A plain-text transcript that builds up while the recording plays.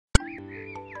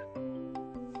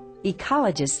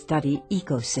Ecologists study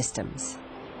ecosystems.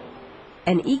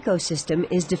 An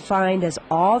ecosystem is defined as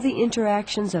all the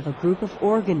interactions of a group of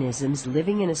organisms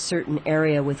living in a certain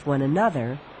area with one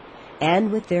another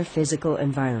and with their physical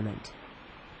environment.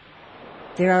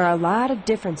 There are a lot of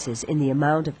differences in the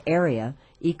amount of area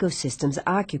ecosystems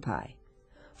occupy,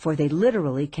 for they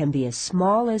literally can be as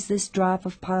small as this drop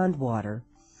of pond water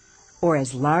or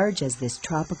as large as this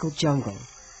tropical jungle.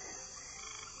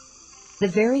 The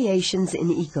variations in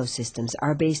ecosystems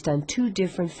are based on two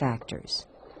different factors.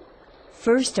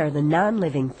 First are the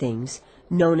non-living things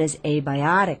known as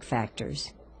abiotic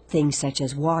factors, things such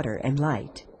as water and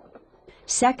light.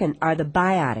 Second are the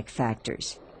biotic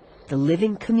factors, the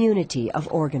living community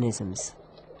of organisms.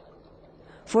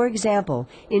 For example,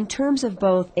 in terms of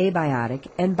both abiotic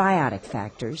and biotic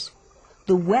factors,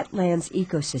 the wetlands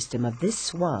ecosystem of this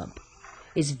swamp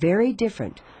is very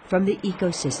different from the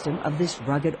ecosystem of this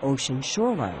rugged ocean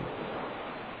shoreline,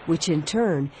 which in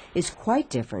turn is quite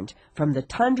different from the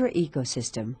tundra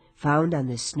ecosystem found on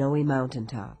this snowy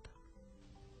mountaintop.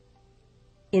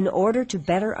 In order to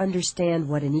better understand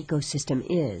what an ecosystem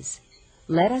is,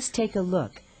 let us take a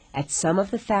look at some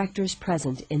of the factors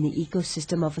present in the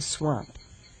ecosystem of a swamp.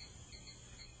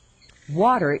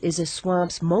 Water is a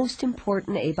swamp's most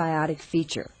important abiotic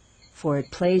feature, for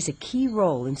it plays a key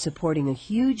role in supporting a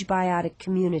huge biotic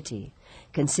community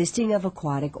consisting of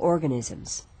aquatic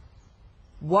organisms.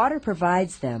 Water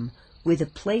provides them with a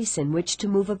place in which to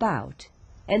move about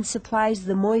and supplies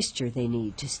the moisture they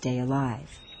need to stay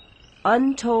alive.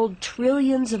 Untold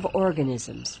trillions of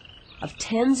organisms of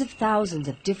tens of thousands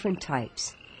of different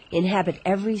types inhabit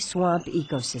every swamp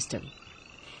ecosystem,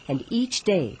 and each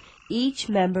day, each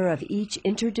member of each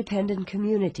interdependent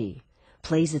community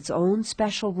plays its own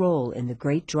special role in the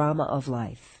great drama of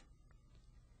life.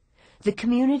 The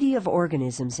community of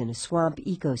organisms in a swamp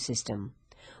ecosystem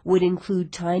would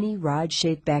include tiny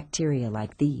rod-shaped bacteria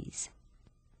like these,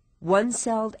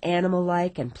 one-celled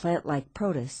animal-like and plant-like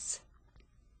protists,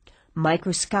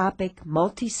 microscopic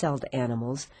multi-celled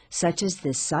animals such as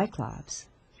this cyclops,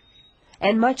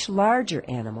 and much larger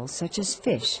animals such as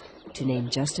fish, to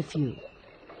name just a few.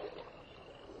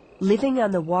 Living on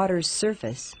the water's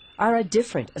surface are a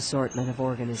different assortment of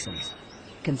organisms,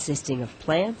 consisting of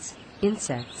plants,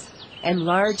 insects, and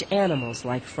large animals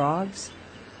like frogs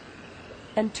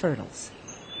and turtles.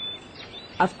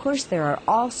 Of course, there are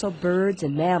also birds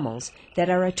and mammals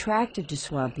that are attracted to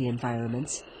swampy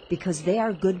environments because they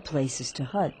are good places to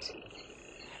hunt.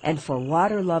 And for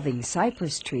water-loving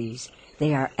cypress trees,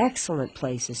 they are excellent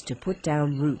places to put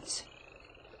down roots.